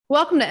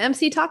Welcome to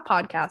MC Talk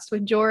Podcast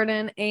with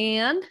Jordan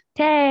and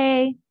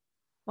Tay.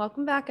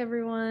 welcome back,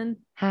 everyone.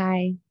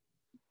 Hi.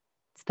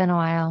 It's been a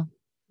while.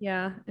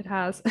 Yeah, it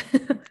has.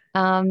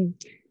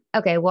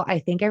 Okay, well, I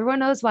think everyone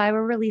knows why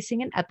we're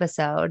releasing an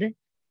episode.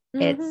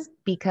 It's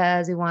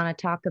because we want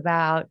to talk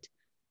about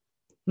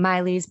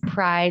Miley's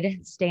Pride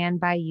Stand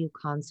By You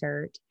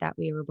concert that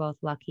we were both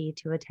lucky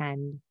to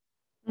attend.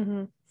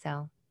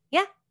 So,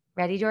 yeah.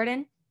 Ready,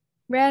 Jordan?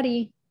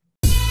 Ready.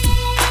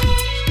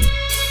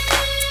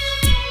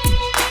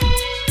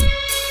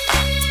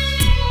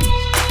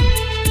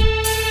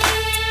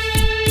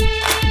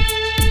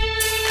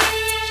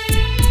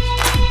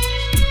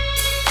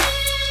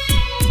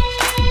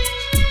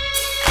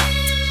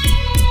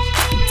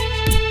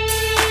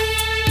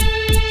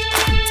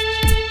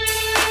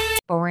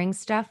 Boring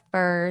stuff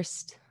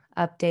first.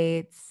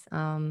 Updates.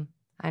 I'm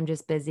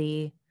just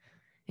busy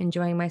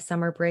enjoying my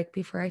summer break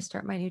before I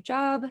start my new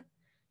job.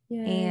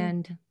 Yay.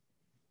 And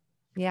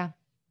yeah,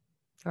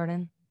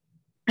 Jordan.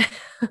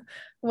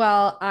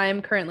 Well,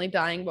 I'm currently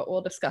dying, but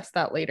we'll discuss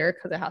that later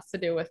because it has to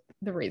do with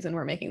the reason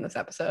we're making this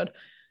episode.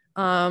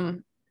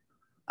 Other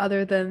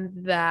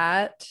than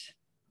that,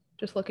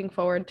 just looking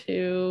forward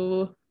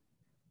to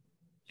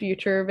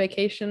future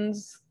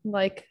vacations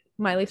like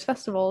Miley's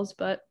festivals,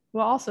 but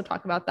we'll also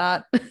talk about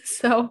that.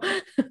 So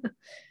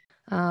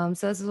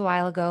this was a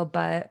while ago,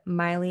 but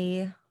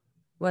Miley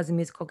was a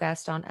musical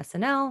guest on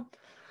SNL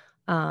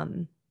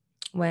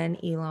when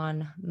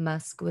Elon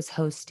Musk was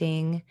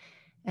hosting,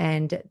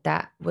 and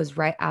that was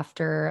right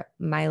after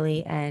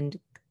Miley and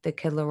the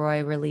Kid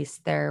Laroi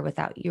released their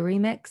Without You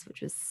remix,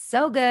 which was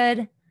so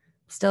good.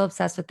 Still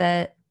obsessed with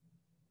it.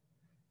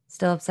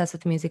 Still obsessed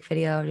with the music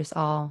video. Just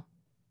all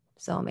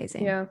so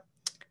amazing. Yeah.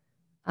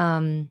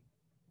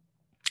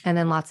 And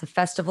then lots of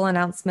festival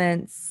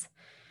announcements.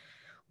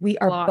 We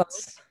are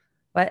both.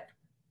 What?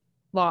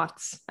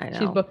 Lots. I know.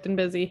 She's booked and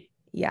busy.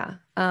 Yeah.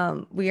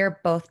 We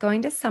are both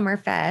going to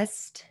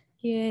Summerfest.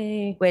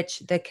 Yay. Which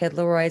the Kid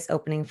Laroi is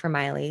opening for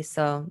Miley.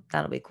 So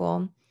that'll be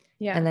cool.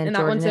 Yeah. And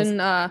that one's in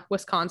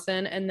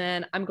Wisconsin. And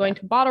then I'm going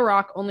to Bottle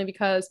Rock only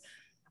because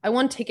I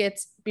won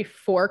tickets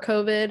before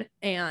COVID.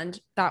 And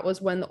that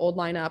was when the old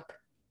lineup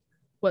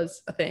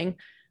was a thing.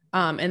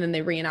 And then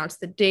they re-announced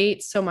the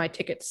date. So my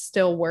tickets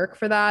still work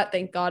for that.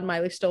 Thank God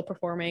Miley's still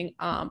performing.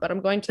 But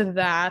I'm going to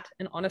that.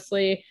 And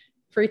honestly,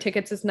 free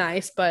tickets is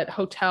nice, but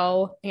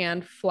hotel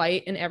and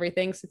flight and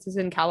everything, since it's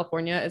in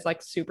California, is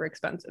like super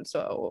expensive.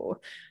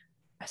 So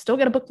I still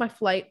got to book my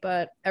flight,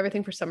 but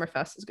everything for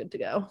Summerfest is good to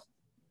go.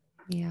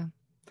 Yeah.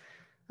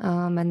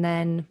 And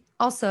then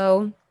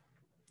also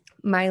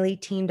Miley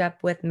teamed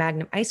up with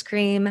Magnum Ice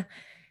Cream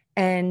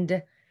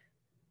and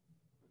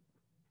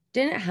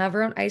didn't have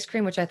her own ice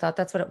cream, which I thought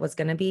that's what it was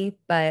going to be.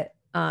 But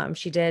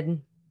she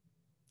did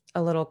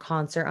a little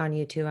concert on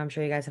YouTube. I'm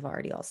sure you guys have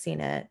already all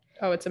seen it.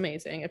 Oh, it's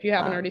amazing. If you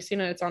haven't already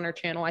seen it, it's on her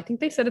channel. I think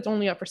they said it's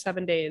only up for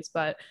 7 days,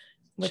 but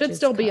should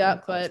still be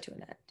up. But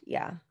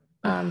yeah.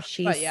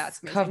 She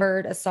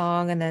covered a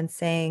song and then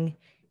sang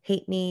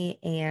Hate Me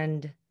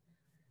and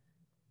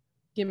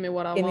Give Me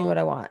What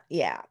I Want.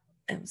 Yeah.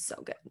 It was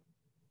so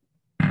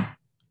good.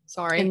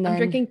 Sorry, I'm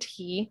drinking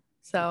tea.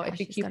 So if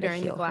you keep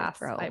hearing the glass,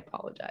 I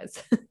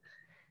apologize.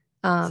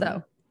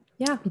 So,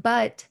 yeah.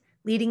 But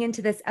leading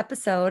into this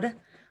episode,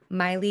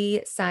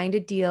 Miley signed a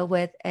deal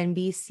with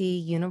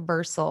NBC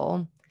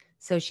Universal.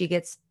 So she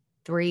gets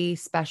 3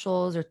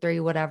 specials or 3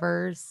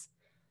 whatevers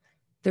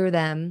through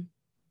them.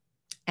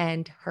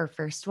 And her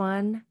first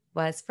one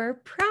was for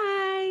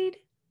Pride.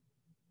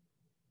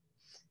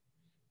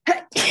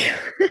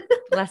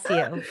 Bless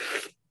you.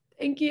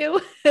 Thank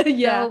you.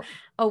 Yeah. So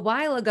a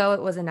while ago,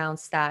 it was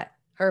announced that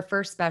her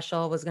first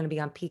special was going to be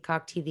on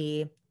Peacock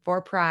TV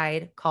for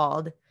Pride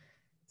called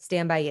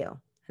Stand By You. And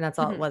that's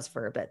all it was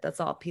for a bit. That's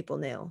all people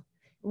knew.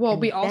 Well,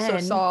 we also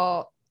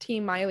saw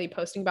Team Miley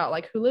posting about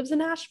like who lives in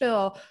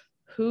Nashville,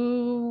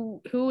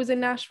 who is in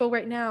Nashville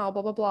right now,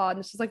 blah, blah, blah. And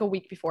this was like a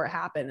week before it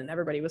happened. And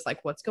everybody was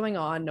like, what's going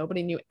on?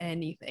 Nobody knew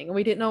anything. And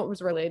we didn't know it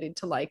was related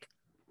to like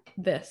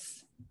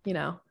this, you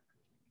know?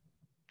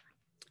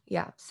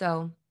 Yeah.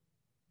 So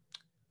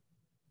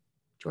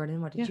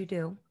Jordan, what did you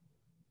do?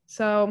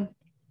 So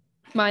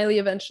Miley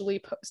eventually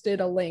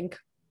posted a link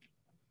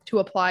to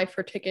apply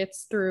for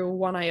tickets through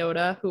One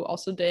Iota, who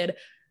also did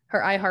her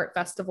iHeart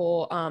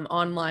Festival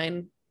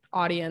online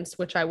audience,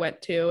 which I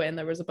went to, and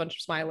there was a bunch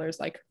of Smilers,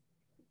 like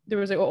there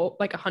was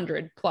like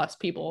 100+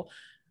 people.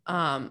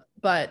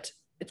 But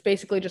it's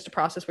basically just a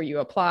process where you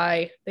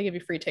apply, they give you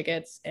free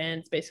tickets,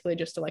 and it's basically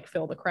just to like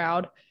fill the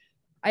crowd.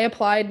 I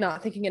applied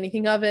not thinking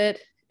anything of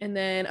it. And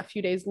then a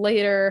few days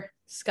later,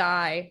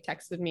 Sky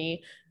texted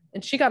me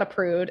and she got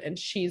approved, and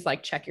she's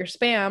like, check your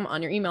spam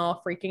on your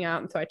email, freaking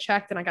out. And so I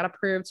checked and I got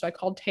approved. So I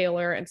called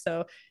Taylor. And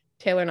so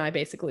Taylor and I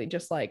basically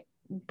just like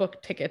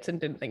booked tickets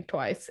and didn't think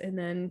twice. And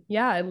then,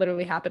 yeah, it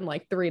literally happened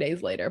like 3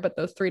 days later, but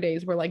those 3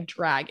 days were like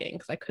dragging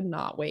because I could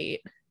not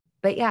wait.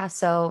 But yeah,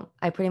 so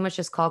I pretty much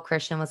just called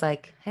Christian, was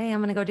like, hey, I'm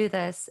going to go do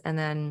this. And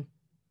then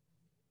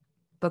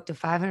booked a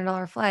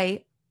 $500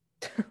 flight.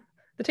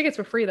 The tickets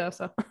were free though.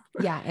 So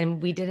yeah.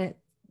 And we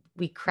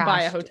we crashed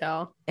by a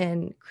hotel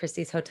in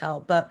Christy's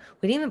hotel, but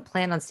we didn't even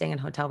plan on staying in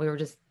a hotel. We were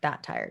just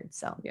that tired.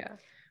 So yeah.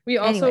 We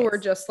also were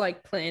just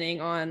like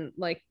planning on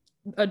like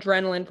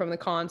adrenaline from the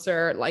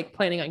concert, like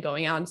planning on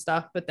going out and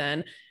stuff. But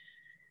then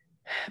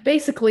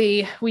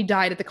basically we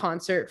died at the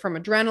concert from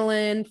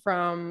adrenaline,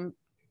 from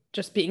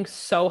just being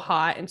so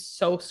hot and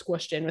so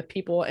squished in with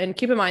people. And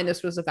keep in mind,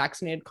 this was a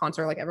vaccinated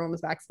concert. Like everyone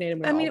was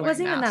vaccinated. I mean, it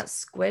wasn't even that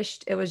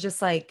squished. It was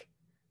just like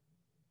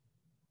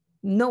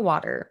no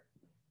water.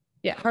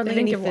 Yeah. Hardly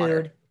any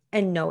food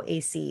and no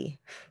AC.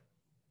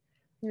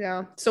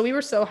 Yeah. So we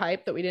were so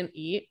hyped that we didn't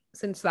eat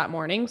since that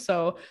morning.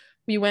 So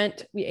we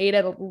ate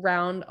at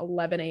around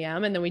 11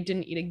 a.m. and then we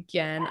didn't eat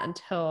again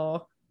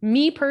until,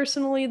 me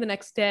personally, the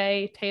next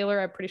day. Taylor,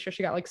 I'm pretty sure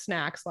she got like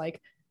snacks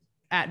like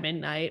at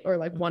midnight or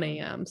like 1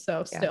 a.m.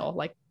 So still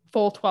like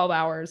full 12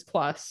 hours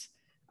plus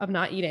of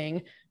not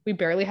eating. We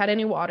barely had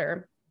any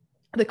water.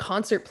 The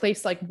concert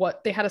place, like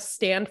they had a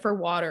stand for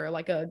water,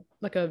 like a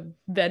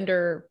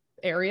vendor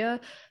area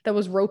that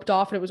was roped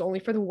off, and it was only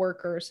for the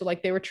workers. So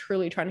like they were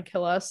truly trying to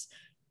kill us.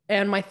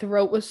 And my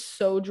throat was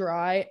so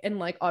dry, and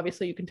like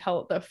obviously you can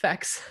tell the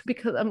effects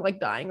because I'm like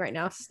dying right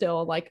now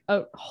still, like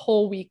a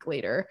whole week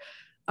later.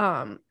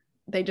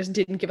 They just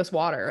didn't give us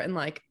water, and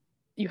like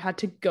you had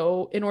to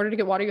go, in order to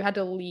get water you had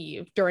to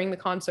leave during the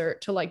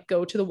concert to like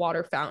go to the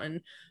water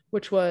fountain,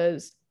 which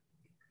was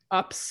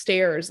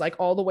upstairs, like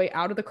all the way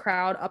out of the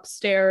crowd,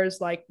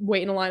 upstairs, like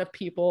wait in a line of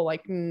people.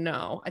 Like,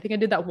 no, I think I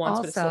did that once,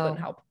 but it still didn't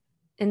help.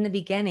 In the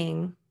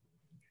beginning,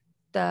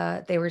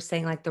 they were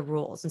saying like the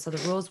rules, and so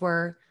the rules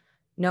were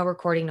no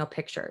recording, no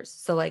pictures.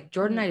 So like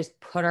Jordan and I just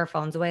put our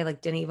phones away,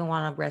 like didn't even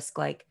want to risk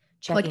like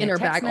checking in a her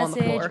text bag on the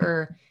message floor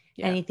or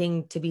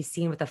anything to be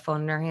seen with a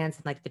phone in our hands,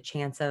 and like the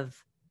chance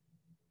of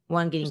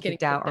one getting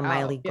kicked out or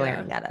Miley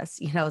glaring at us,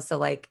 you know? So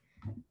like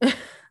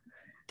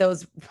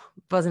those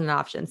wasn't an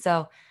option.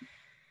 So,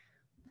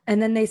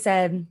 and then they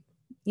said,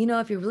 you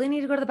know, if you really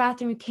need to go to the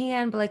bathroom, you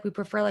can, but like we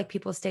prefer like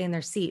people stay in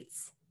their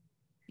seats,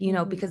 you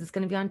know, because it's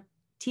going to be on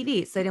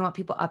TV. So they didn't want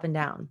people up and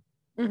down.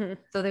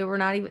 So didn't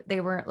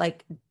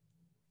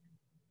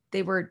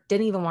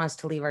even want us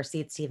to leave our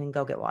seats to even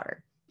go get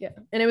water. Yeah.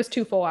 And it was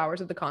 2 full hours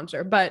of the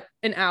concert, but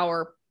an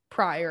hour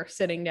prior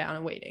sitting down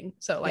and waiting.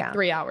 So like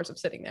 3 hours of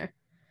sitting there.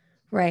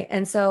 Right.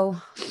 And so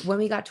when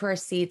we got to our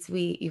seats,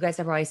 you guys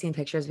have probably seen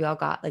pictures. We all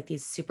got like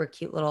these super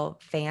cute little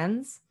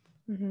fans.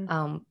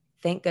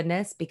 Thank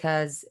goodness,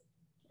 because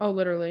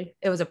literally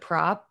it was a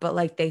prop, but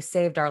like they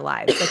saved our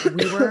lives. Like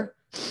we were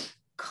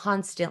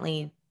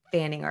constantly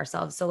fanning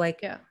ourselves. So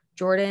like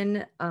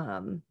Jordan,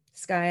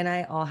 Sky and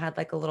I all had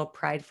like a little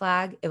pride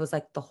flag. It was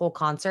like the whole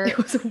concert. It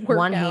was a workout.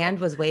 One hand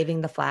was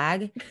waving the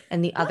flag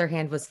and the other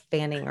hand was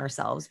fanning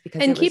ourselves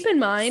because and keep in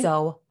mind,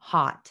 so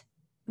hot.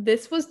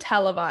 This was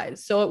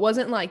televised. So it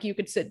wasn't like you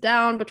could sit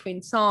down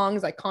between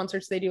songs, like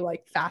concerts, they do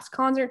like fast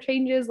concert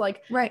changes.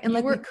 Like, right. And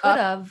like we could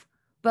have,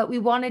 but we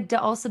wanted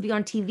to also be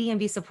on TV and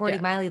be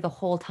supporting Miley the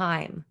whole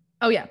time.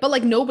 Oh yeah. But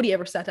like nobody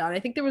ever sat down. I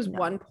think there was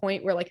one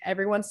point where like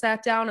everyone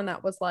sat down, and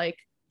that was like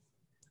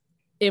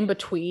in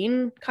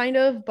between kind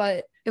of,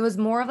 but it was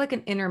more of like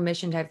an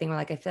intermission type thing where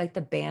like I feel like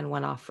the band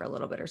went off for a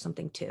little bit or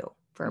something too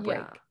for a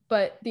break.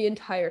 But the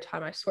entire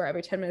time, I swear,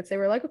 every 10 minutes they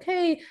were like,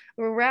 okay,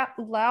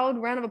 loud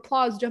round of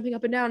applause, jumping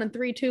up and down in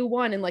 3, 2,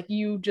 1. And like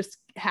you just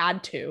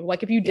had to,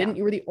 like if you didn't,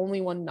 you were the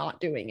only one not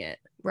doing it.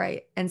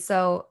 Right. And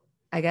so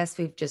I guess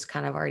we've just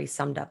kind of already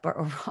summed up our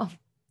overall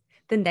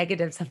the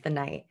negatives of the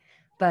night.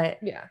 But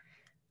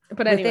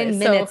but anyway, within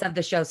minutes of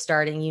the show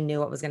starting, you knew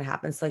what was going to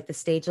happen. So like the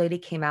stage lady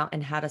came out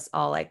and had us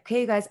all like,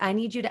 okay, guys, I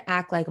need you to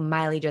act like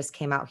Miley just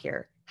came out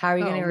here. How are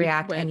you going to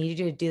react? I need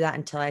you to do that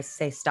until I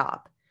say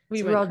stop.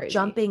 We were all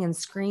jumping and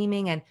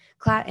screaming and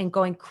and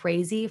going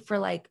crazy for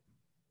like,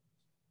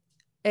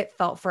 it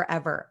felt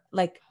forever.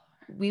 Like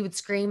we would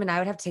scream and I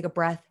would have to take a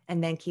breath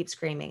and then keep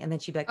screaming. And then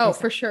she'd be like, oh,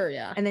 for sure.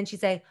 Yeah. And then she'd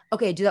say,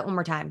 okay, do that one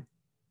more time.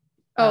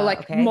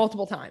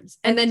 Multiple times.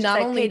 And then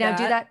not only now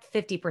do that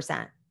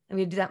 50%. And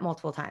we'd do that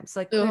multiple times.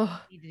 So like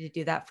we needed to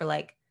do that for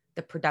like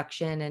the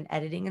production and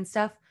editing and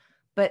stuff.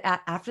 But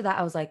after that,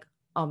 I was like,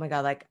 oh my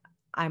God, like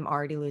I'm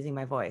already losing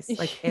my voice.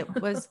 Like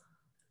it was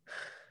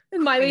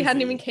and Miley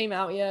hadn't even came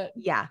out yet.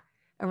 Yeah.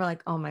 And we're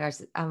like, oh my gosh,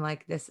 I'm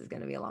like, this is going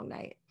to be a long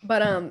night.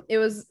 But it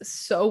was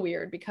so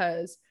weird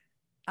because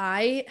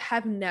I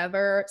have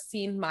never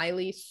seen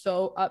Miley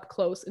so up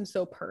close and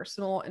so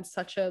personal and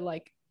such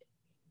a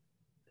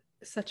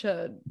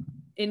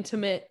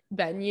intimate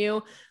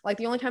venue. Like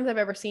the only times I've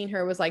ever seen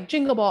her was like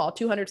Jingle Ball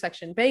 200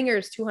 section,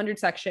 Bangers 200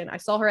 section. I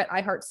saw her at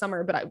iHeart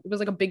Summer, but it was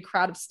like a big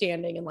crowd of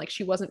standing, and like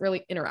she wasn't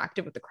really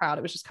interactive with the crowd.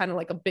 It was just kind of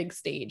like a big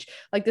stage.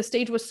 Like the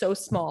stage was so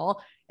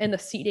small and the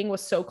seating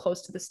was so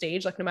close to the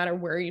stage, like no matter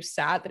where you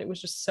sat, that it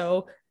was just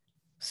so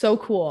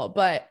cool.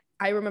 But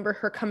I remember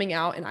her coming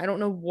out and I don't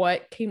know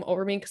what came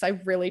over me because I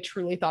really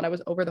truly thought I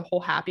was over the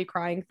whole happy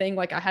crying thing.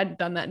 Like I hadn't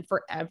done that in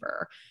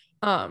forever.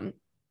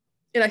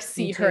 And I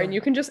see her, and you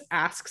can just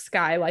ask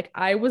Sky. Like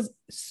I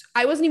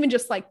wasn't even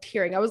just like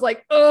tearing. I was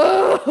like,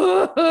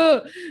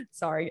 oh,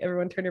 sorry,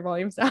 everyone turn your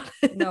volumes down.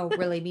 No,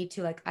 really, me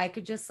too. Like I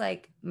could just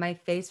like, my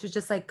face was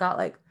just like, got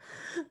like,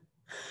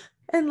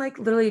 And like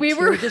literally We two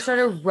were just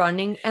started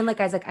running. And like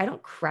I was like, I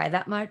don't cry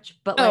that much,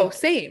 but like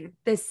same.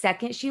 the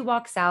second she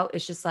walks out,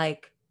 it's just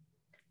like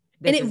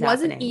And this it is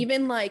wasn't happening.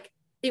 even like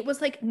it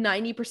was like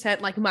 90%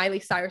 like Miley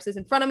Cyrus is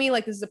in front of me.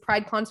 Like this is a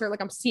Pride concert.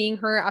 Like I'm seeing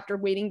her after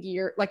waiting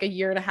a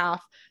year and a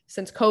half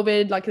since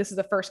COVID. Like this is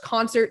the first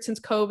concert since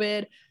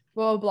COVID,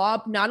 blah, blah,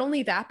 blah. Not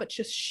only that, but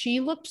just she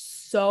looked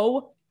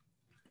so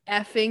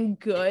effing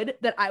good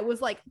that I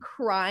was like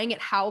crying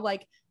at how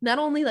like not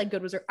only like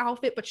good was her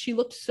outfit, but she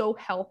looked so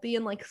healthy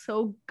and like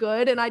so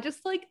good. And I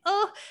just like,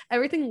 oh,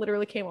 everything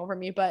literally came over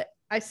me. But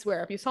I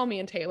swear, if you saw me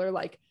and Taylor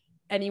like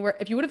anywhere,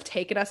 if you would have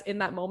taken us in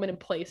that moment and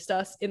placed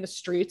us in the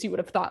streets, you would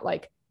have thought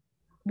like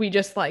we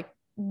just like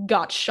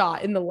got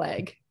shot in the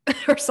leg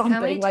or something.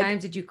 How many like,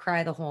 times did you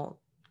cry the whole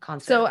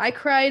concert? So I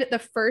cried the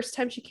first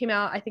time she came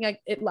out. I think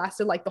it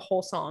lasted like the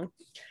whole song.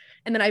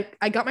 And then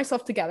I got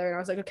myself together and I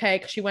was like, okay,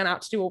 because she went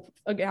out to do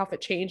a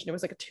outfit change and it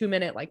was like a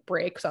 2-minute like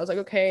break. So I was like,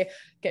 okay,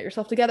 get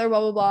yourself together,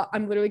 blah, blah, blah.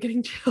 I'm literally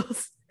getting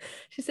chills.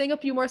 She sang a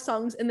few more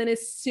songs. And then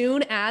as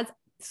soon as,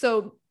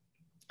 so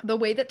the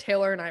way that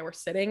Taylor and I were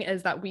sitting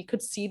is that we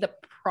could see the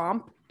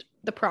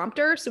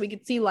prompter. So we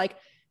could see like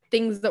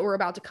things that were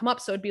about to come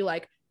up. So it'd be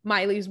like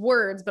Miley's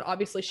words, but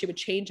obviously she would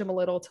change them a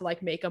little to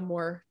like make them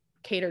more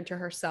catered to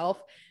herself.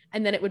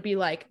 And then it would be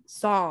like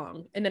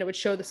song. And then it would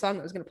show the song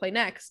that was going to play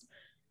next.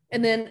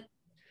 And then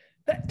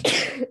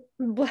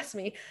bless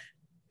me.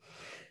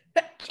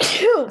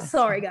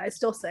 Sorry guys,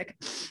 still sick.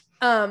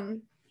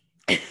 And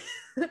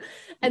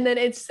then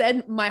it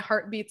said my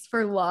heart beats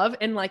for love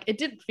and like it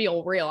didn't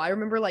feel real. I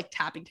remember like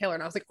tapping Taylor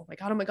and I was like, oh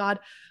my god.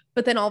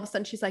 But then all of a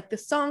sudden she's like,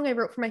 this song I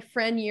wrote for my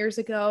friend years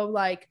ago,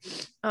 like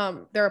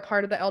they're a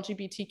part of the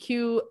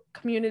LGBTQ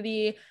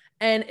community.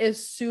 And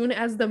as soon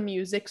as the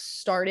music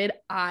started,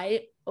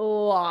 I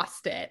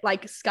lost it.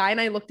 Like Sky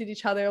and I looked at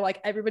each other, like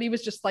everybody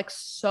was just like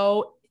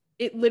so,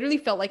 it literally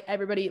felt like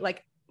everybody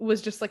like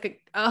was just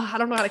like I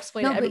don't know how to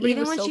explain it. Everybody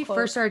even was when so she close.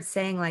 first started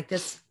saying like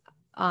this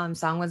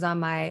song was on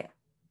my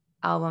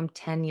album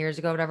 10 years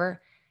ago,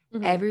 whatever,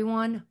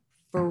 everyone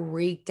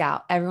freaked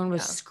out. Everyone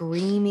was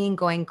screaming,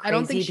 going crazy. I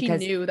don't think she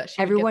knew that she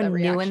everyone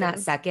knew in that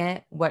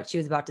second what she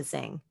was about to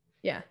sing.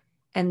 Yeah.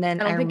 And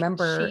then I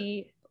remember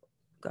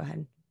go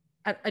ahead.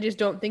 I just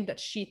don't think that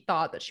she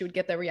thought that she would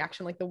get that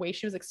reaction. Like the way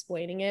she was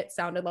explaining it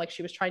sounded like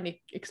she was trying to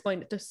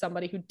explain it to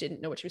somebody who didn't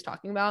know what she was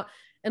talking about.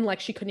 And like,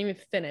 she couldn't even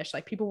finish.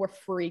 Like people were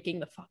freaking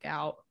the fuck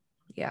out.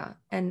 Yeah.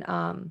 And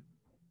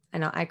I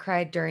know I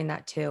cried during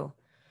that too.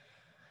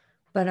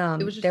 But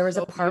there was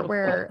a part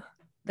where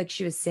like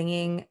she was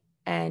singing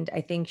and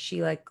I think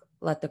she like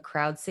let the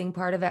crowd sing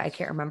part of it. I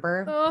can't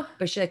remember,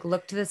 but she like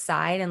looked to the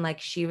side and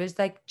like she was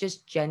like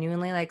just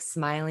genuinely like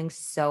smiling,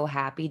 so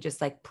happy,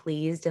 just like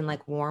pleased and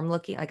like warm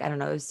looking. Like I don't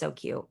know, it was so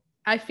cute.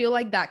 I feel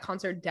like that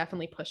concert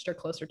definitely pushed her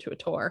closer to a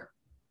tour,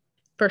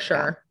 for sure.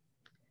 Yeah.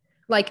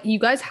 Like you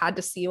guys had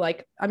to see,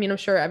 like, I mean, I'm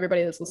sure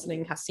everybody that's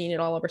listening has seen it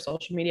all over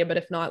social media, but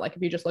if not, like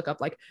if you just look up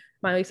like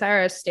Miley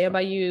Cyrus, Stand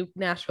By You,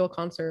 Nashville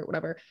concert,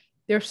 whatever,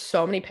 there's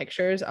so many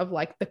pictures of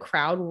like the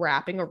crowd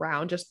wrapping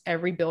around just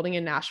every building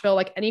in Nashville.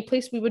 Like any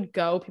place we would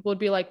go, people would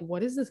be like,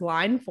 what is this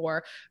line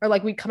for? Or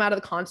like we'd come out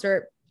of the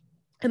concert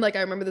and like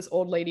I remember this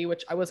old lady,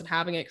 which I wasn't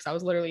having it because I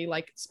was literally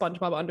like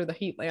SpongeBob under the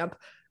heat lamp,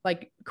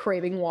 like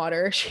craving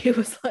water. She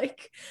was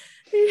like,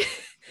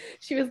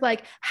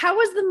 how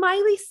was the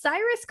Miley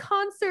Cyrus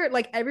concert?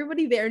 Like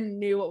everybody there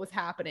knew what was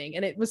happening.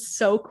 And it was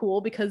so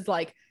cool because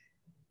like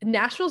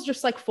Nashville's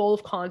just like full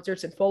of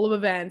concerts and full of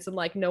events and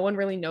like no one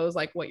really knows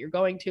like what you're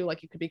going to.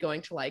 Like you could be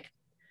going to like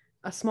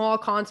a small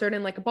concert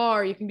in like a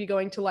bar, you can be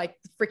going to like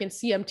freaking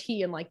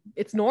CMT and like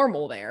it's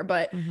normal there.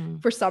 But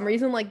for some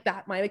reason, like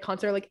that Miley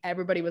concert, like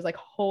everybody was like,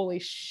 holy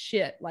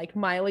shit, like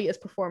Miley is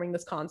performing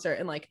this concert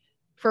and like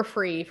for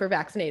free for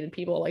vaccinated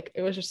people. Like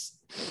it was just,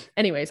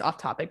 anyways, off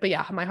topic. But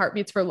yeah, my heart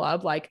beats for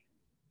love. Like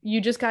you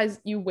just guys,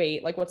 you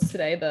wait, like what's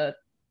today? The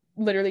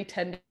literally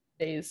 10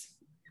 days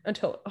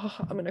until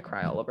I'm gonna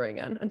cry all over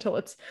again until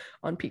it's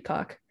on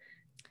Peacock.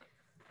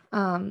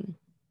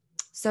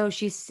 So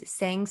she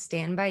sang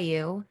Stand By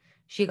You.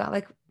 She got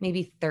like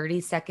maybe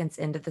 30 seconds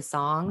into the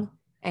song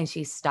and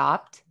she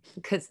stopped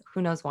because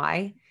who knows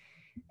why.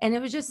 And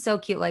it was just so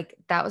cute. Like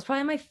that was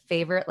probably my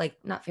favorite, like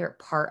not favorite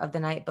part of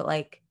the night, but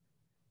like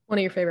one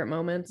of your favorite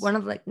moments. One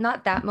of like,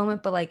 not that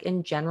moment, but like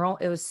in general,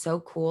 it was so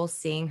cool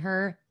seeing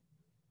her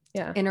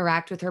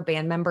interact with her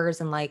band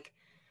members and like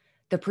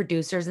the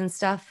producers and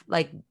stuff,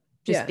 like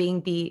just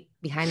being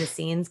behind the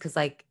scenes. Cause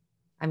like,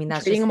 I mean,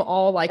 that's treating them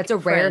all like it's a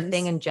rare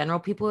thing in general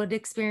people would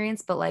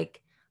experience, but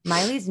like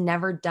Miley's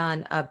never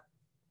done a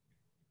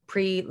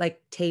like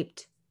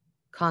taped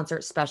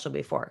concert special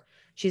before.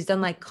 She's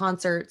done like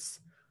concerts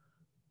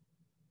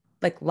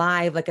like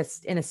live, like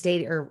in a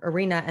stadium or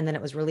arena, and then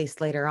it was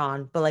released later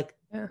on. But like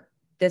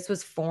this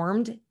was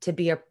formed to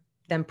be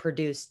then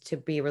produced to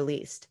be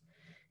released.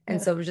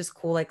 And so it was just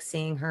cool like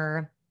seeing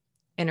her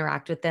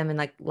interact with them and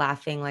like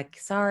laughing, like,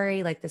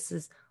 sorry, like this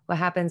is what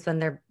happens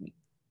when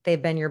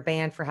they've been your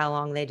band for how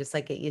long, they just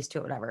like get used to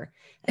it, whatever.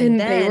 And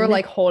then, they were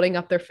like holding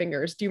up their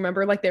fingers. Do you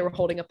remember like they were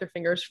holding up their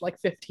fingers for like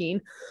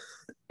 15?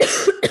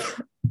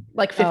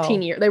 like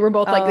 15 years. They were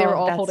both like, they were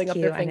all that's holding up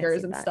cute. their I didn't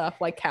fingers see and that. stuff,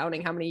 like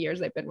counting how many years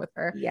they've been with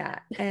her. Yeah.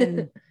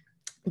 And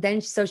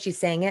then, so she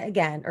sang it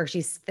again, or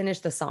she's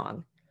finished the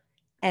song.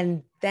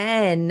 And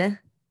then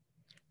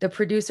the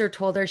producer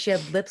told her she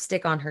had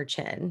lipstick on her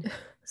chin.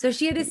 So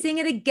she had to sing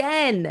it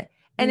again.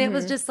 And it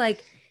was just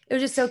like, it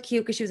was just so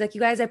cute because she was like,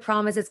 you guys, I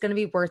promise it's going to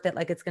be worth it.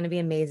 Like, it's going to be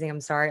amazing.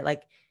 I'm sorry.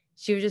 Like,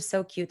 she was just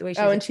so cute the way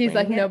she was. And she's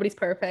like, it. nobody's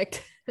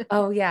perfect.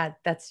 Oh, yeah,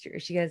 that's true.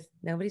 She goes,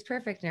 nobody's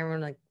perfect. And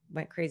everyone like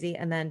went crazy.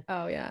 And then,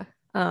 oh, yeah.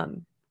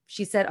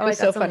 She said, oh, I got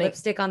so some funny.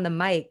 lipstick on the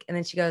mic. And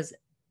then she goes,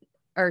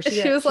 or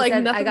she was like,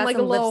 said, nothing I got like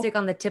some a little lipstick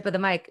on the tip of the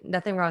mic.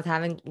 Nothing wrong with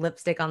having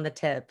lipstick on the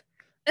tip.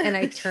 And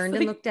I turned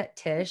and looked at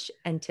Tish,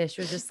 and Tish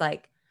was just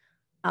like,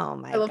 oh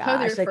my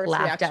gosh, like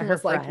laughed at her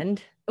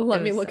friend. Like,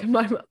 let me look at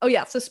my, oh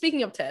yeah. So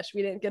speaking of Tish,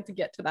 we didn't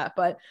get to that,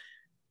 but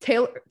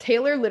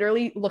Taylor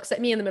literally looks at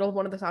me in the middle of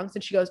one of the songs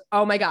and she goes,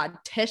 oh my God,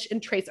 Tish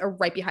and Trace are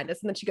right behind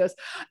us. And then she goes,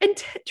 and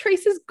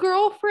Trace's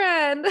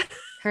girlfriend.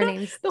 Her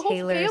name's the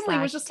Taylor whole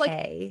family was just like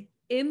Tay.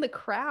 In the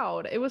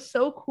crowd. It was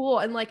so cool.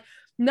 And like,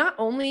 not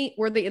only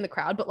were they in the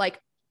crowd, but like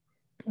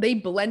they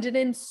blended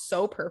in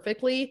so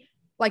perfectly.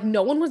 Like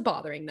no one was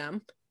bothering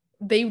them.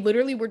 They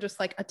literally were just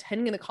like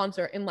attending the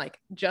concert and like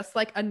just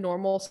like a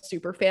normal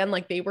super fan.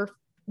 Like they were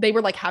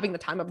like having the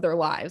time of their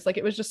lives. Like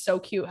it was just so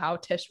cute how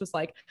Tish was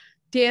like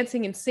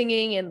dancing and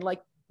singing, and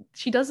like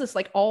she does this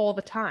like all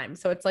the time.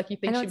 So it's like you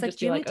think she'd just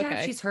be like,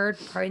 okay. She's heard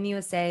Party in the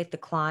USA, The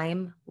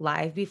Climb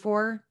live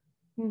before.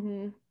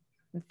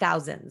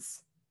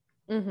 Thousands.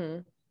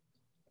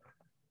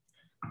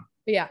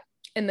 Yeah.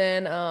 And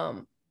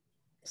then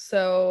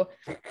so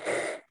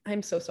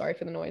I'm so sorry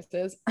for the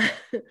noises.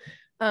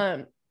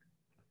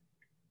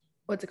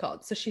 What's it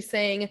called? So she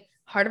sang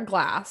Heart of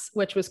Glass,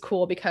 which was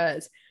cool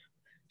because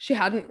she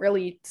hadn't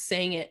really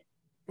sang it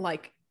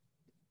like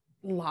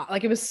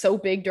it was so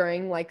big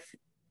during like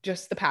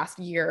just the past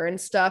year and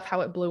stuff,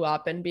 how it blew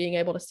up, and being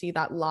able to see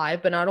that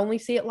live, but not only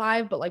see it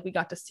live, but like we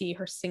got to see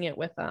her sing it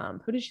with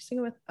who did she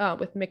sing it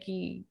with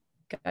Mickey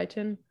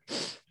Guyton.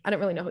 I don't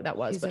really know who that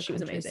was, but she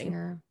was amazing.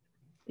 Singer.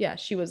 Yeah,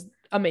 she was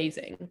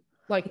amazing.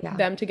 Like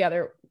them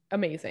together,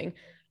 amazing.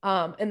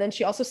 And then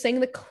she also sang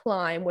The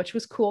Climb, which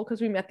was cool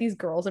because we met these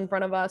girls in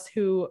front of us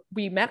who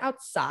we met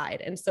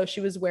outside. And so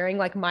she was wearing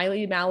like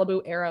Miley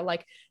Malibu era,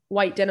 like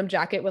white denim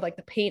jacket with like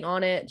the paint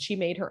on it. She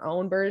made her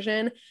own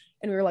version.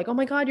 And we were like, oh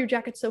my God, your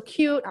jacket's so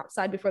cute,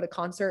 outside before the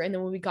concert. And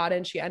then when we got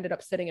in, she ended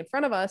up sitting in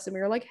front of us and we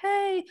were like,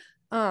 hey,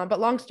 but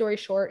long story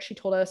short, she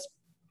told us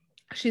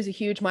she's a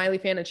huge Miley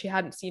fan and she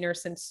hadn't seen her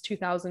since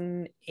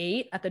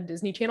 2008 at the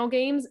Disney Channel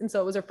games. And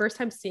so it was her first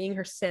time seeing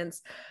her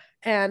since.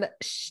 And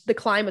The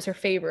Climb was her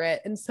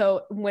favorite. And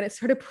so when it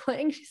started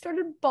playing, she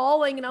started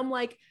bawling. And I'm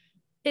like,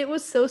 it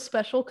was so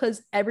special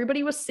because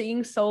everybody was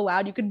singing so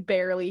loud you could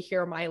barely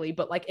hear Miley,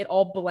 but like it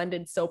all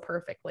blended so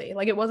perfectly.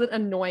 Like it wasn't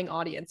an annoying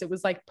audience. It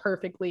was like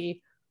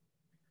perfectly,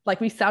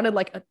 like we sounded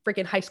like a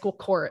freaking high school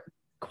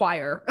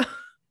choir.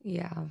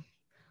 Yeah.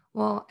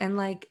 Well, and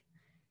like,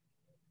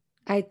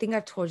 I think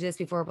I've told you this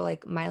before, but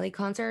like Miley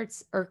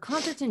concerts or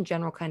concerts in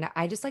general, kind of,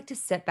 I just like to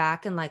sit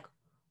back and like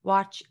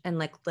watch and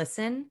like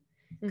listen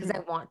because I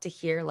want to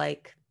hear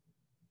like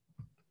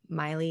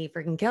Miley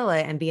freaking kill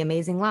it and be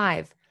amazing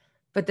live.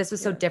 But this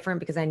was so different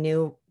because I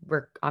knew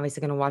we're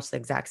obviously going to watch the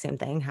exact same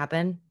thing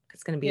happen.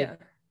 It's going to be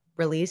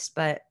released,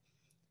 but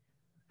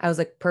I was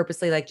like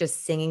purposely like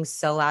just singing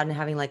so loud and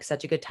having like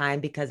such a good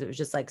time because it was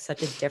just like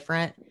such a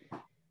different,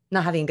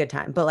 not having a good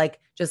time, but like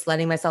just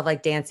letting myself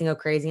like dancing, go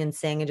crazy and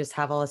sing and just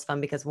have all this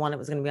fun because one, it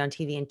was going to be on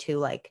TV, and two,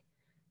 like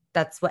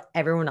that's what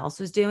everyone else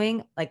was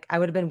doing. Like I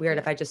would have been weird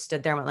if I just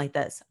stood there and went like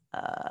this,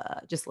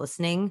 just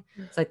listening.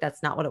 It's like,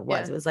 that's not what it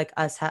was. It was like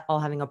us all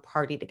having a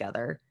party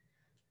together.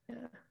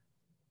 Yeah.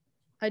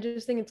 I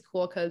just think it's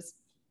cool because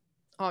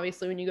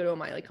obviously when you go to a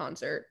Miley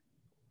concert,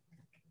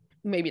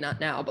 maybe not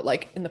now, but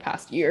like in the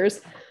past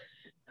years,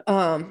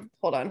 hold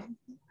on.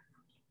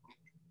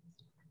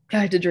 I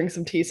had to drink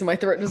some tea so my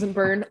throat doesn't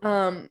burn.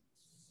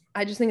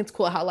 I just think it's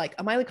cool how like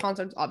a Miley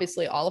concert is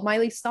obviously all of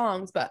Miley's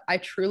songs, but I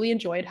truly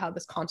enjoyed how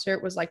this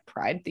concert was like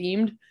Pride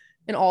themed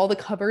and all the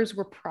covers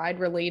were Pride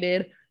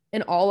related,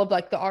 and all of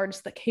like the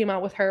artists that came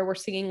out with her were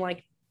singing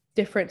like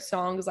different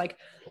songs. Like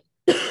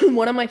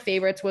one of my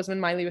favorites was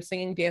when Miley was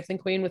singing Dancing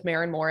Queen with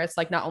Maren Morris.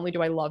 Like not only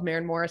do I love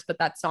Maren Morris, but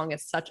that song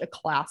is such a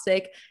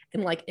classic,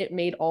 and like it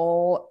made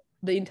the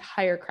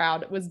entire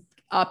crowd was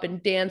up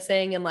and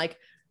dancing, and like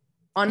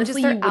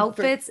honestly, and just their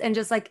outfits and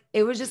just like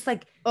it was just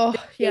like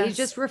it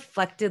just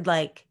reflected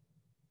like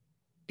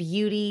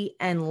beauty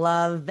and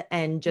love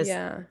and just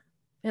and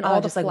all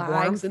the just flags like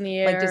warmth, in the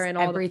air, like just and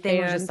all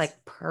everything was just like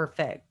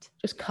perfect,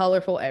 just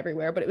colorful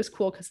everywhere. But it was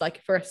cool because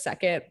like for a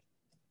second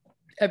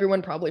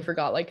everyone probably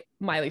forgot like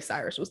Miley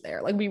Cyrus was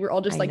there. Like we were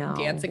all just like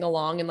dancing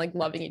along and like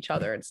loving each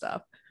other and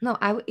stuff. No,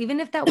 even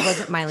if that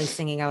wasn't Miley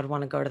singing, I would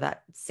want to go to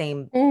that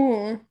same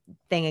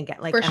thing again.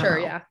 Like for sure,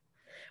 yeah.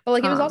 But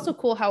like it was also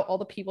cool how all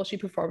the people she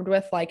performed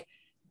with, like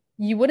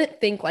you wouldn't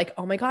think like,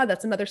 oh my God,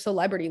 that's another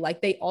celebrity.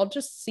 Like they all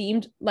just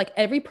seemed like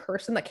every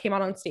person that came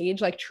out on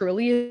stage like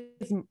truly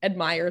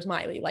admires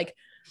Miley. Like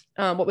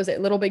what was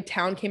it? Little Big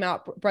Town came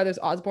out, Brothers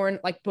Osborne,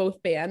 like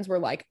both bands were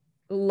like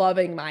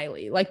loving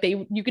Miley. Like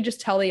you could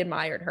just tell they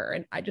admired her.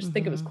 And I just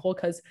think it was cool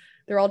because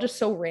they're all just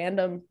so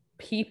random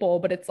people,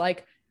 but it's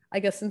like, I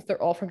guess since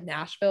they're all from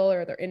Nashville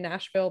or they're in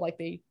Nashville, like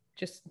they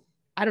just,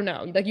 I don't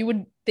know, like you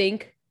would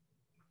think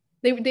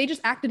they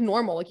just acted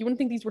normal. Like you wouldn't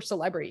think these were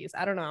celebrities.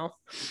 I don't know.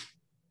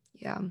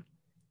 Yeah.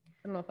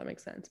 I don't know if that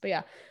makes sense, but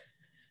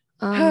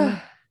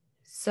yeah.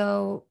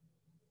 So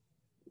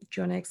do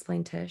you want to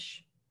explain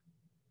Tish?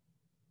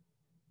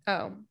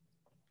 Oh,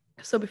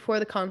 so before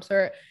the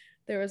concert,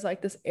 there was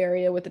like this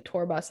area with the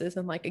tour buses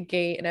and like a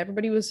gate, and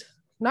everybody was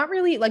not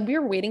really like, we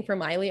were waiting for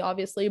Miley,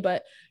 obviously,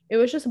 but it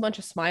was just a bunch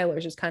of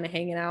smilers just kind of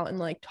hanging out and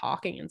like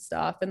talking and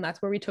stuff. And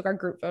that's where we took our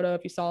group photo,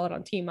 if you saw it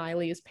on Team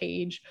Miley's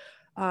page.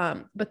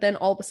 But then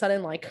all of a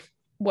sudden, like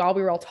while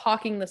we were all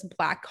talking, this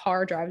black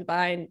car drives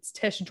by and it's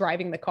Tish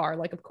driving the car.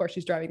 Like, of course,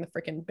 she's driving the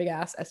freaking big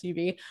ass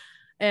SUV.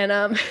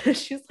 And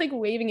she's like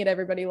waving at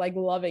everybody, like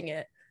loving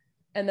it.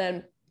 And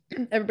then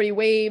everybody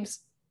waves.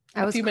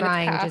 I was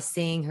crying just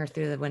seeing her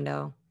through the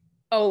window.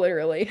 Oh,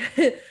 literally.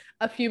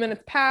 A few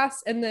minutes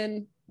pass, and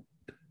then,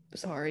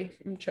 sorry,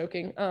 I'm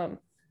choking.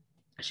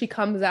 She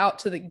comes out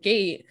to the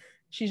gate.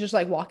 She's just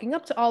like walking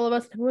up to all of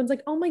us. Everyone's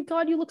like, oh my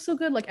God, you look so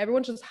good. Like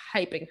everyone's just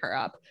hyping her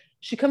up.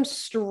 She comes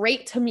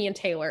straight to me and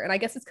Taylor. And I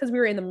guess it's because we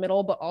were in the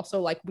middle, but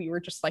also like we were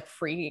just like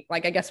freaking,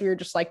 like I guess we were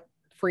just like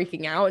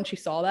freaking out, and she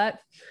saw that.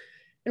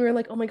 And we were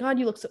like, oh my God,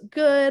 you look so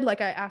good. Like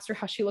I asked her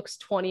how she looks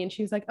 20, and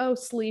she's like, oh,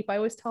 sleep. I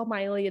always tell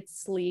Miley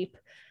it's sleep.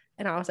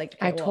 And I was like,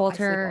 okay, I told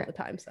her all the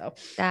time, so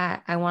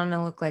that I want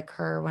to look like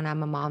her when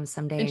I'm a mom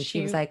someday. And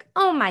she was like,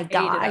 oh my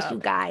gosh, you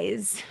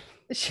guys.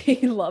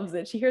 She loves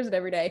it. She hears it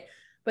every day.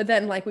 But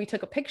then like we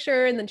took a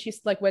picture, and then she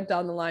like went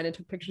down the line and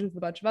took pictures with a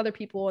bunch of other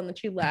people, and then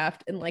she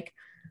left, and like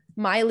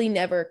Miley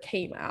never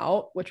came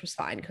out, which was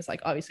fine because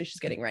like obviously she's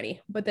getting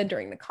ready. But then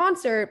during the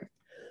concert,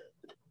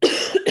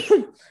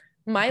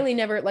 Miley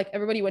never, like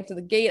everybody went to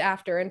the gate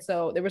after, and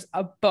so there was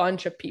a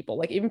bunch of people,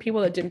 like even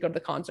people that didn't go to the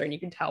concert, and you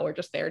can tell were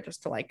just there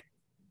just to like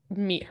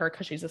meet her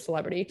because she's a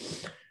celebrity.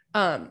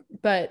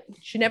 But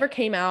she never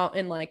came out,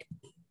 and like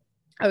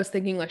I was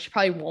thinking like she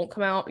probably won't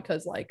come out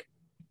because like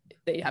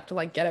they have to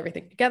like get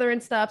everything together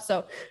and stuff.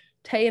 So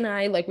Tay and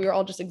I, like we were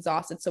all just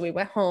exhausted, so we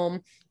went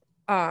home.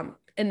 And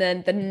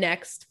then the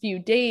next few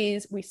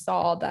days we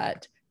saw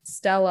that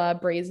Stella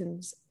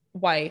Brazen's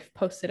wife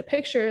posted a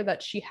picture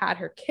that she had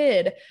her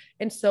kid,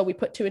 and so we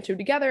put two and two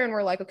together, and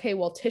we're like, okay,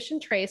 well, Tish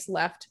and Trace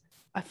left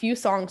a few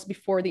songs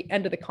before the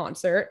end of the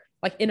concert,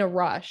 like in a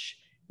rush.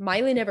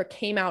 Miley never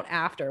came out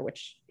after,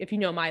 which if you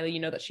know Miley,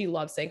 you know that she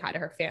loves saying hi to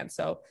her fans.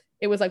 So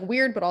it was like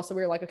weird, but also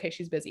we were like, okay,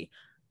 she's busy.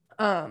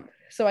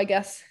 So I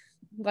guess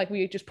like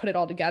we just put it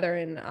all together,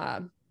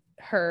 and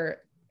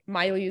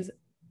Miley's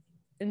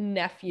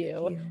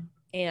nephew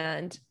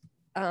and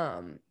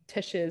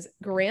Tish's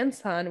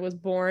grandson was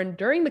born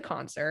during the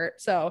concert.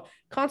 So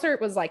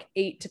concert was like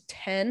 8 to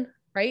 10,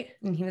 right?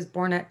 And he was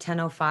born at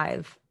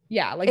 10:05.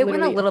 Yeah, like it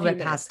went a little bit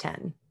past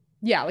 10.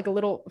 Yeah, like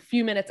a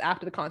few minutes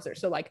after the concert.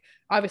 So like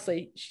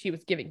obviously she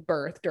was giving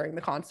birth during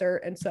the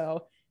concert, and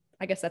so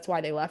I guess that's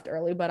why they left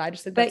early. But I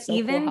just think that's so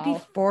even cool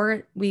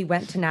before we we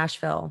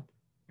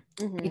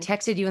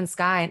texted you and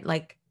Sky,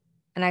 like,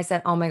 and I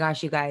said, oh my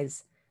gosh, you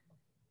guys,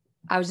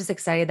 I was just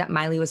excited that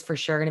Miley was for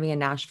sure going to be in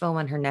Nashville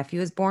when her nephew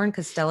was born,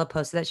 because Stella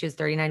posted that she was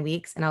 39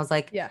 weeks, and I was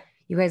like, yeah,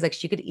 you guys, like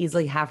she could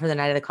easily have her the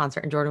night of the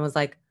concert. And Jordan was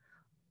like,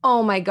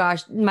 oh my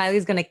gosh,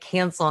 Miley's going to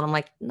cancel. And I'm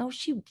like, no,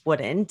 she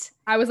wouldn't.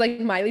 I was like,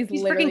 she's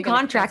freaking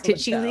contracted.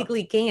 She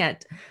legally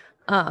can't.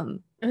 But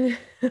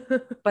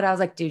I was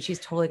like, dude, she's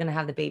totally going to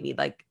have the baby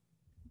like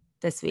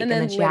this week. And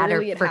then she had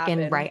her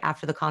freaking right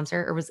after the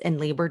concert, or was in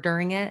labor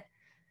during it.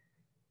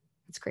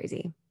 It's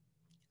crazy.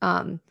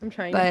 I'm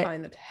trying to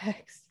find the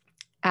text.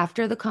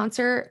 After the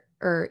concert,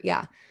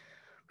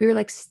 we were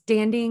like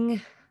standing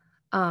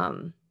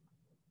in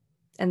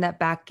that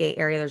back gate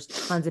area. There's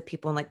tons of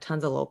people and like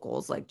tons of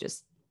locals, like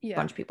just a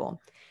bunch of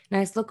people. And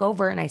I just look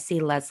over and I see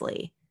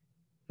Leslie.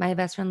 My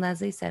best friend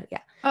Leslie said,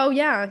 yeah. Oh,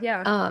 yeah,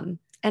 yeah.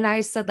 And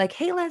I said like,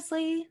 hey,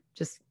 Leslie,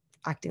 just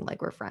acting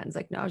like we're friends.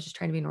 Like, no, I was just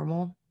trying to be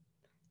normal.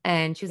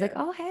 And she was like,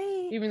 oh,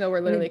 hey. Even though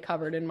we're literally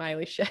covered in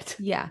Miley shit.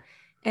 Yeah.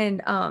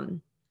 And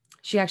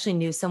she actually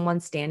knew someone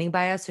standing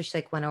by us. So she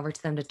like went over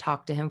to them to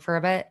talk to him for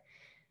a bit.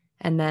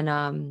 And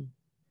then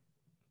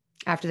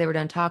after they were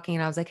done talking,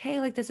 and I was like,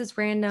 hey, like this is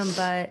random,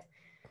 but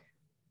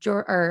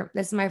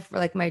this is my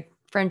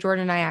friend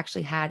Jordan and I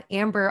actually had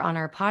Amber on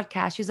our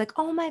podcast. She was like,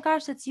 oh my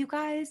gosh, that's you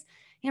guys.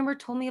 Amber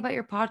told me about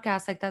your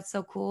podcast. Like, that's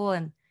so cool.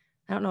 And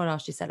I don't know what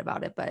else she said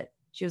about it, but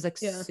she was like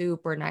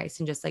super nice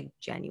and just like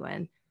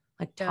genuine,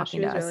 like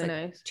talking to us, really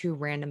like nice. Two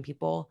random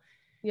people.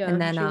 Yeah. And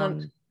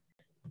then,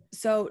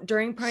 so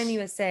during Prime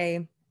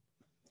USA,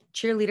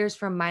 cheerleaders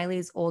from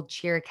Miley's old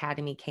cheer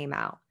academy came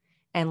out,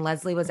 and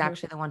Leslie was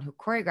actually the one who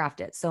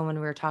choreographed it. So when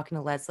we were talking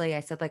to Leslie, I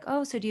said like,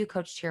 oh, so do you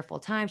coach cheer full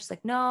time? She's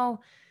like,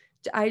 no,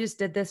 I just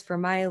did this for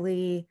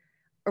Miley.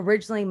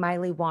 Originally,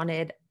 Miley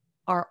wanted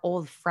our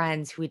old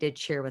friends who we did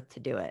cheer with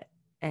to do it.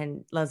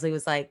 And Leslie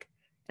was like,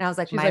 and I was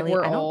like, Miley,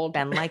 I don't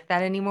bend like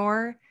that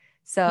anymore.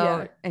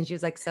 So, and she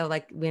was like, so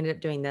like we ended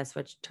up doing this,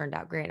 which turned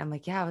out great. I'm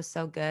like, yeah, it was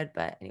so good.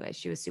 But anyway,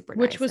 she was super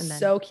which nice. was And then,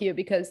 so cute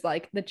because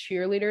like the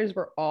cheerleaders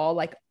were all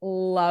like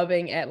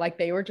loving it. Like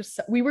they were just,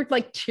 we were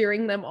like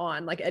cheering them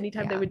on. Like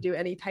anytime they would do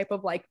any type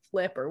of like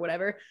flip or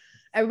whatever,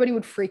 everybody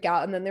would freak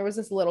out. And then there was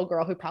this little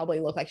girl who probably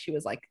looked like she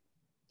was like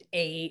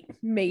 8,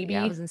 maybe.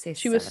 Yeah, I was gonna say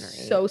she was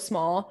so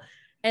small.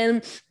 And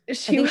I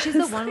think she's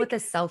the one with the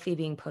selfie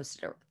being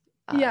posted.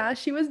 Yeah,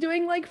 she was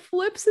doing like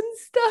flips and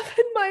stuff,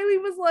 and Miley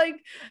was like,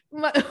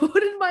 what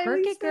did Miley work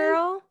it, say?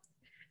 girl?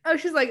 Oh,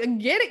 she's like,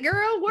 get it,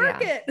 girl,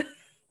 work it.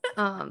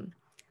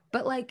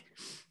 But like,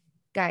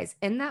 guys,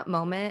 in that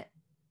moment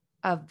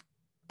of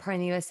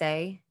Party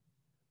USA,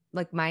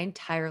 like my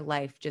entire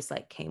life just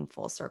like came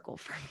full circle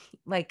for me.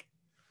 Like,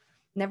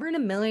 never in a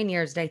million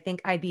years did I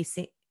think I'd be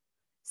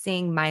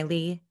seeing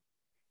Miley,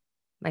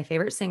 my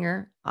favorite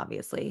singer,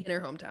 obviously, in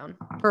her hometown,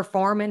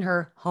 perform in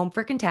her home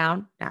freaking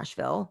town,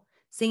 Nashville,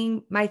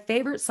 singing my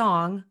favorite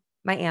song,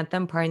 my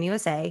anthem, Party in the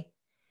USA,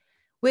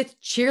 with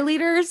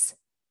cheerleaders.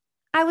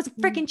 I was a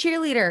freaking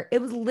cheerleader. It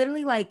was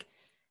literally like,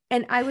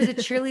 and I was a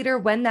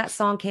cheerleader when that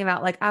song came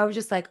out. Like, I was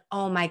just like,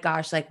 oh my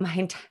gosh, like my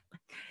entire,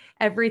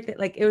 everything,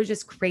 like it was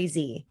just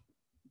crazy.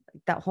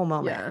 Like, that whole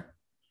moment. Yeah,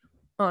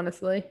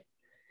 honestly.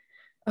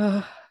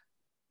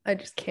 I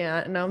just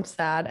can't. And now I'm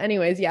sad.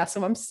 Anyways, yeah,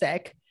 so I'm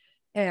sick.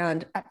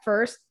 And at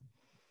first,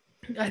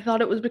 I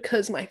thought it was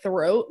because my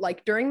throat,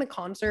 like during the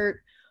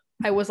concert,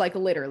 I was like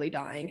literally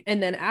dying.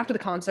 And then after the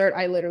concert,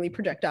 I literally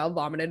projectile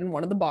vomited in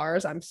one of the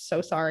bars. I'm so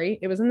sorry.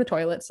 It was in the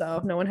toilet,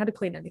 so no one had to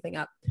clean anything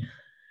up.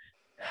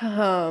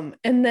 And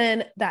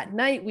then that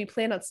night we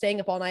planned on staying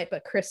up all night,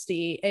 but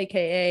Christy,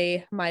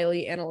 aka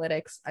Miley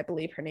Analytics, I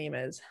believe her name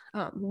is,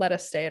 let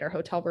us stay at our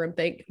hotel room.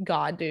 Thank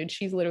God, dude.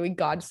 She's literally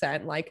God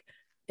sent. Like,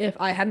 if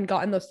I hadn't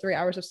gotten those 3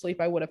 hours of sleep,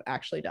 I would have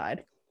actually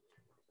died.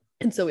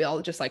 And so we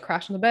all just like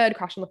crashed on the bed,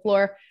 crashed on the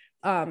floor.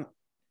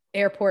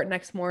 Airport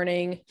next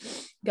morning,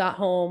 got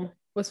home,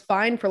 was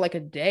fine for like a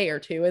day or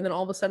two. And then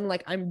all of a sudden,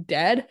 like I'm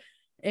dead.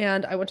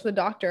 And I went to the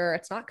doctor.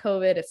 It's not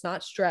COVID, it's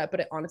not strep,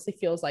 but it honestly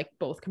feels like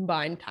both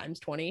combined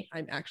times 20.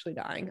 I'm actually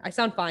dying. I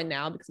sound fine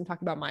now because I'm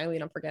talking about Miley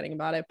and I'm forgetting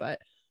about it, but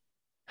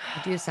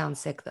you do sound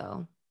sick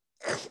though.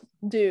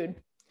 Dude.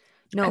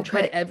 No, I've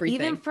tried everything.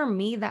 Even for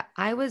me, that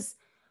I was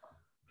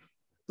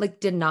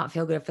like, did not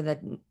feel good for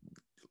the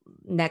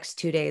next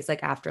 2 days.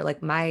 Like after,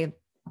 like my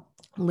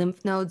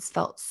lymph nodes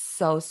felt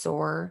so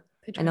sore.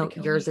 I know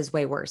yours is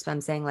way worse, but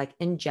I'm saying like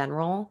in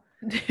general,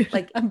 dude,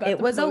 like it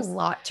was a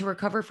lot to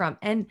recover from.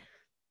 And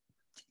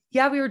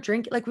yeah, we were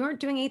drinking, like we weren't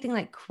doing anything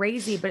like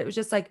crazy, but it was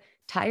just like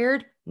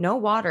tired, no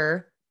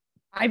water,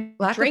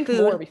 lack of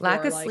food,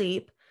 lack of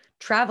sleep,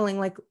 traveling.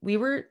 Like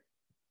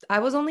I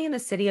was only in the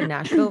city of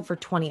Nashville for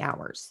 20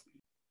 hours.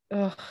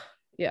 Ugh.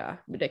 Yeah,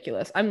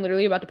 ridiculous. I'm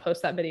literally about to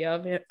post that video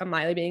of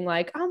Miley being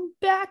like, I'm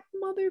back,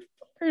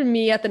 motherfucker.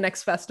 Me at the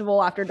next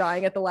festival after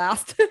dying at the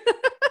last.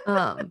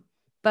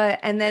 But,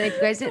 and then if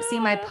you guys didn't see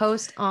my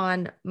post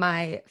on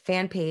my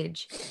fan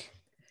page,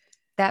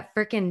 that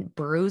freaking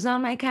bruise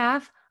on my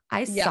calf,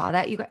 I saw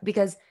that, you guys,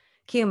 because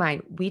keep in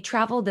mind, we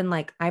traveled and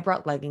like, I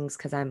brought leggings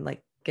because I'm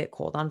like, get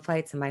cold on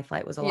flights and my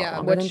flight was a lot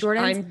longer than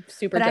Jordan's. I'm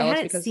super but jealous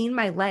I hadn't seen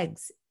my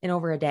legs in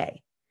over a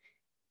day.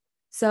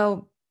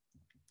 So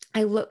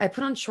I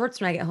put on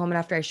shorts when I get home and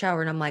after I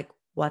shower and I'm like,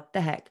 what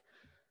the heck?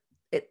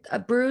 A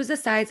bruise the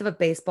size of a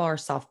baseball or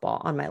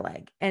softball on my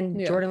leg. And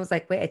Jordan was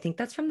like, wait, I think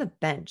that's from the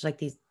bench. Like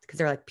these, because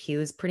they're like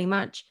pews pretty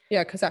much.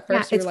 Yeah. Cause at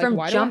first it's from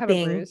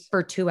jumping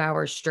for 2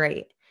 hours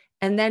straight.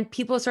 And then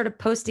people started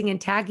posting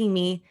and tagging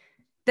me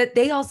that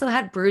they also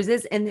had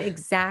bruises in the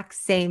exact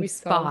same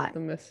spot. The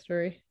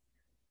mystery.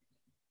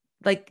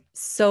 Like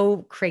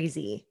so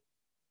crazy.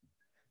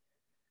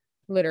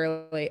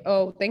 Literally.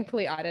 Oh,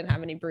 thankfully I didn't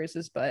have any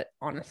bruises, but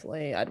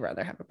honestly, I'd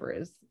rather have a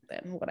bruise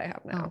than what I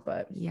have now.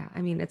 But yeah,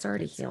 I mean, it's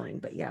already healing,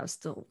 but yeah, it was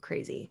still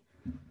crazy.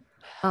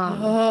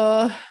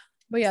 But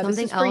yeah, this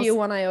is for you,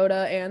 One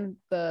Iota, and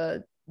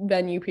the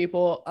venue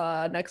people.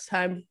 Next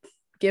time,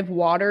 give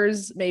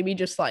waters, maybe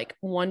just like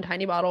one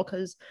tiny bottle,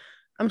 because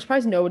I'm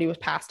surprised nobody was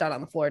passed out on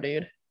the floor,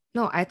 dude.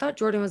 No, I thought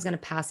Jordan was gonna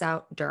pass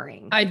out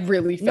during. I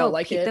really felt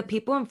like it. The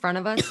people in front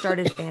of us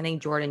started fanning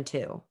Jordan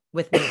too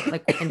with me,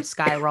 like, and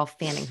Sky were all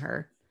fanning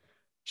her.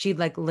 She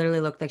like literally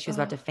looked like she was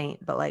about to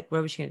faint, but like,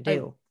 what was she gonna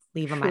do?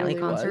 Leave a Miley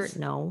concert?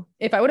 No.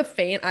 If I would have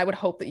faint, I would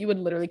hope that you would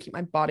literally keep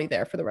my body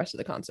there for the rest of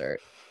the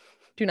concert.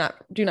 Do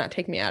not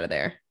take me out of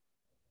there.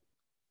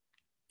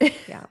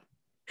 Yeah.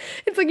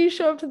 It's like you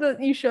show up to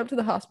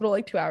the hospital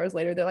like 2 hours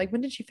later. They're like,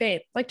 when did she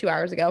faint? Like 2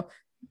 hours ago.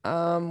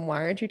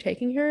 Why aren't you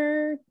taking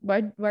her?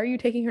 Why are you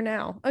taking her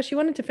now? Oh, she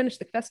wanted to finish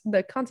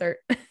the concert.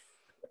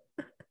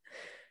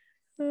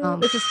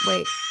 This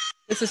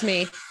is me.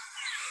 These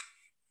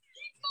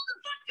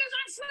motherfuckers,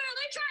 I swear,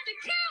 they tried to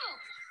kill.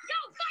 Yo,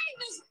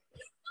 famous,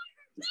 you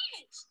fucking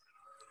bitch.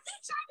 They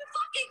tried to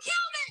fucking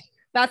kill me.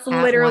 That's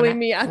literally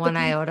me at One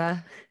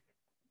Iota.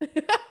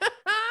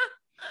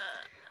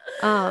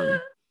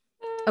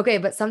 Okay,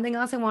 but something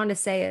else I wanted to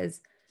say is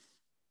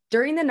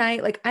during the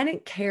night, like I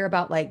didn't care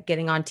about like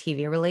getting on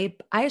TV really.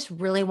 I just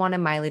really wanted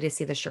Miley to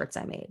see the shirts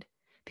I made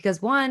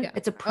because one, Yeah.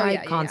 it's a Oh,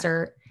 Pride yeah.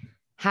 concert.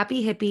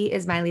 Happy Hippie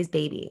is Miley's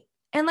baby.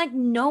 And like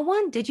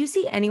did you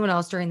see anyone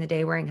else during the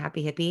day wearing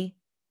Happy Hippie?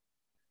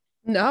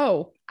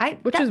 No,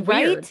 which is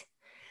right? weird.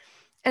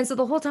 And so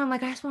the whole time,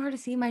 like, I just want her to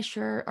see my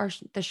shirt or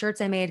the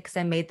shirts I made, because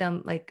I made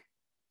them like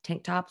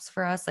tank tops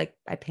for us. Like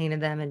I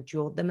painted them and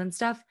jeweled them and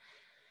stuff.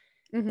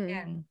 Mhm.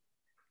 And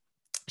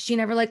she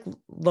never like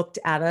looked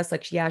at us.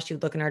 Like, she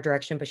would look in our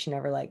direction, but she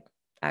never like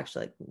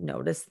actually like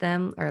noticed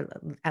them, or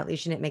at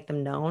least she didn't make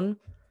them known.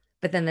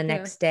 But then the Yeah.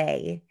 next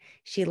day,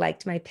 she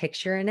liked my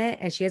picture in it,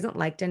 and she hasn't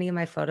liked any of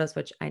my photos,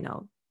 which I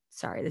know,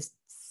 sorry, this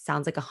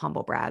sounds like a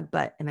humble brag,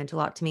 but it meant a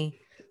lot to me.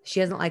 She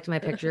hasn't liked my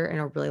picture in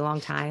a really long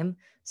time.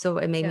 So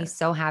it made me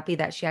so happy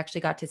that she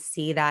actually got to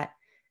see that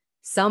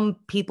some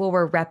people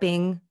were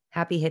repping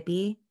Happy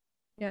Hippie.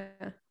 Yeah.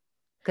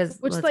 Because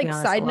Which, let's like, be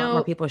honest, side a lot more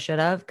note, people should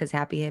have, because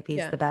Happy Hippie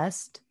is the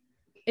best.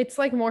 It's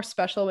like more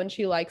special when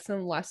she likes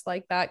them less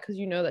like that, because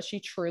you know that she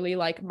truly,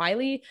 like,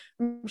 Miley,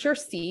 I'm sure,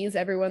 sees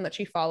everyone that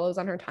she follows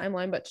on her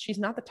timeline, but she's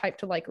not the type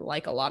to like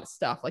a lot of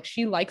stuff. Like,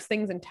 she likes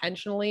things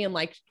intentionally, and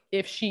like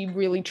if she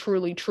really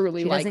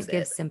truly She likes doesn't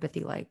give it.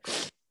 sympathy like.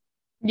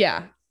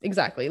 Yeah,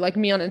 exactly. Like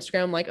me on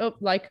Instagram, like, oh,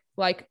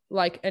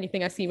 like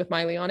anything I see with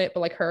Miley on it,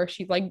 but like her,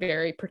 she's like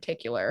very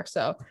particular.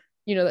 So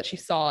you know that she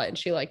saw it and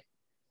she like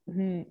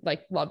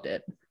loved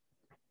it.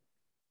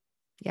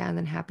 Yeah, and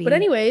then Happy But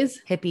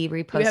anyways, Hippie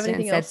reposted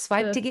and said,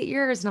 swipe to get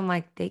yours. And I'm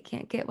like, they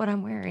can't get what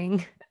I'm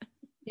wearing.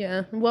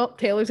 Yeah. Well,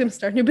 Taylor's gonna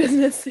start a new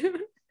business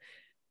soon.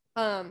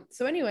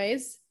 So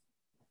anyways,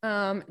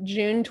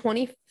 June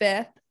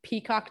 25th,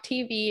 Peacock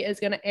TV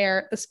is gonna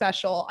air the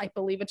special. I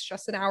believe it's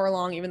just an hour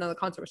long, even though the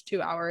concert was 2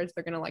 hours.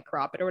 They're gonna like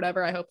crop it or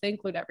whatever. I hope they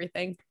include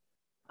everything.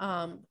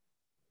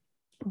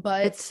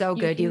 But it's so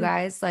good, you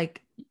guys.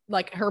 Like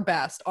her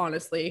best,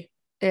 honestly.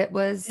 It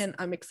was, and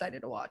I'm excited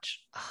to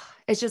watch.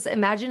 It's just,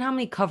 imagine how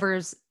many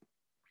covers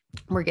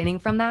we're getting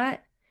from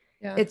that.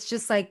 Yeah. It's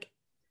just like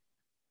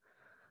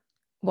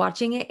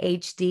watching it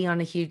HD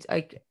on a huge,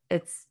 like,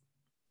 it's,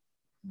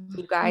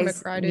 you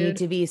guys need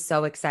to be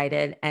so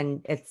excited,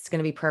 and it's going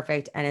to be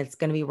perfect, and it's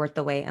going to be worth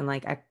the wait. And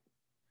like,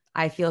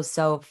 I feel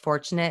so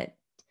fortunate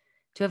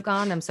to have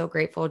gone. I'm so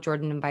grateful.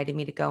 Jordan invited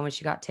me to go when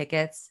she got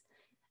tickets.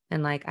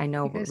 And like, I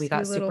know we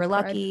got super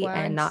lucky,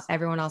 and not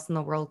everyone else in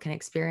the world can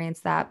experience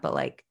that, but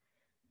like,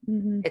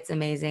 it's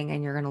amazing,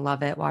 and you're going to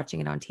love it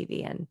watching it on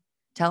TV. And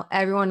tell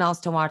everyone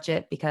else to watch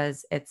it,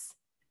 because it's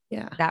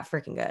that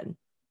freaking good.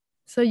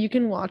 So you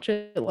can watch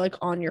it like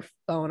on your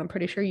phone. I'm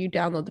pretty sure you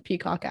download the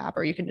Peacock app,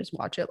 or you can just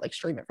watch it, like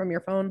stream it from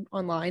your phone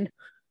online.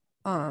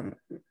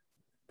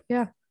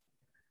 Yeah.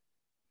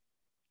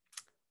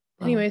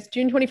 Anyways,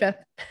 June 25th.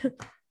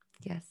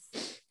 Yes.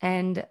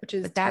 And which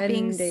is with that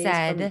being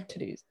said,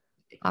 to-dos.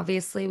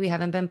 Obviously we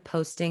haven't been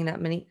posting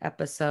that many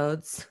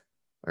episodes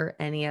or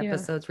any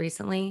episodes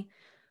recently.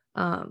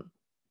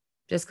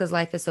 Just because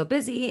life is so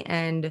busy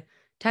and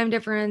time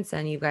difference,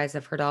 and you guys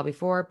have heard all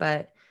before,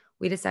 but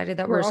we decided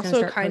that we're just going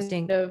to start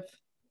posting.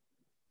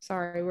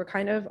 We're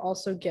kind of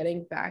also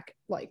getting back,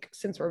 like,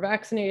 since we're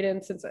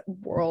vaccinated, since the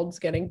world's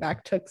getting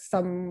back to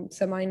some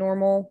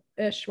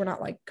semi-normal-ish, we're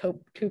not like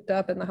cooped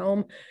up in the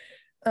home.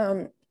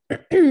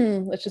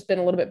 It's just been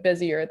a little bit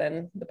busier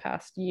than the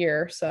past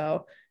year.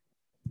 So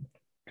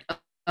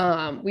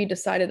we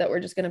decided that we're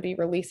just going to be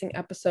releasing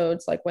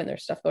episodes like when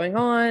there's stuff going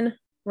on,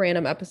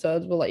 random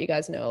episodes. We'll let you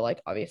guys know, like,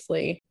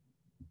 obviously.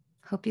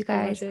 Hope you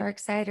guys are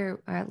excited,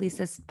 or at least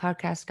this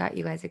podcast got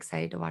you guys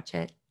excited to watch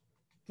it.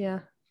 Yeah.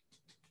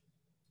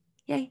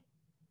 Yay.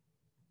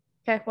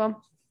 Okay,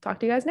 well, talk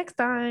to you guys next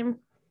time.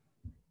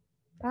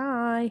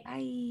 Bye.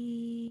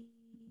 Bye.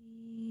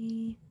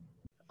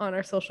 On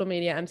our social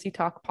media, MC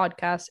Talk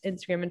Podcast,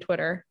 Instagram and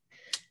Twitter.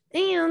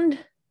 And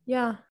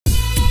yeah.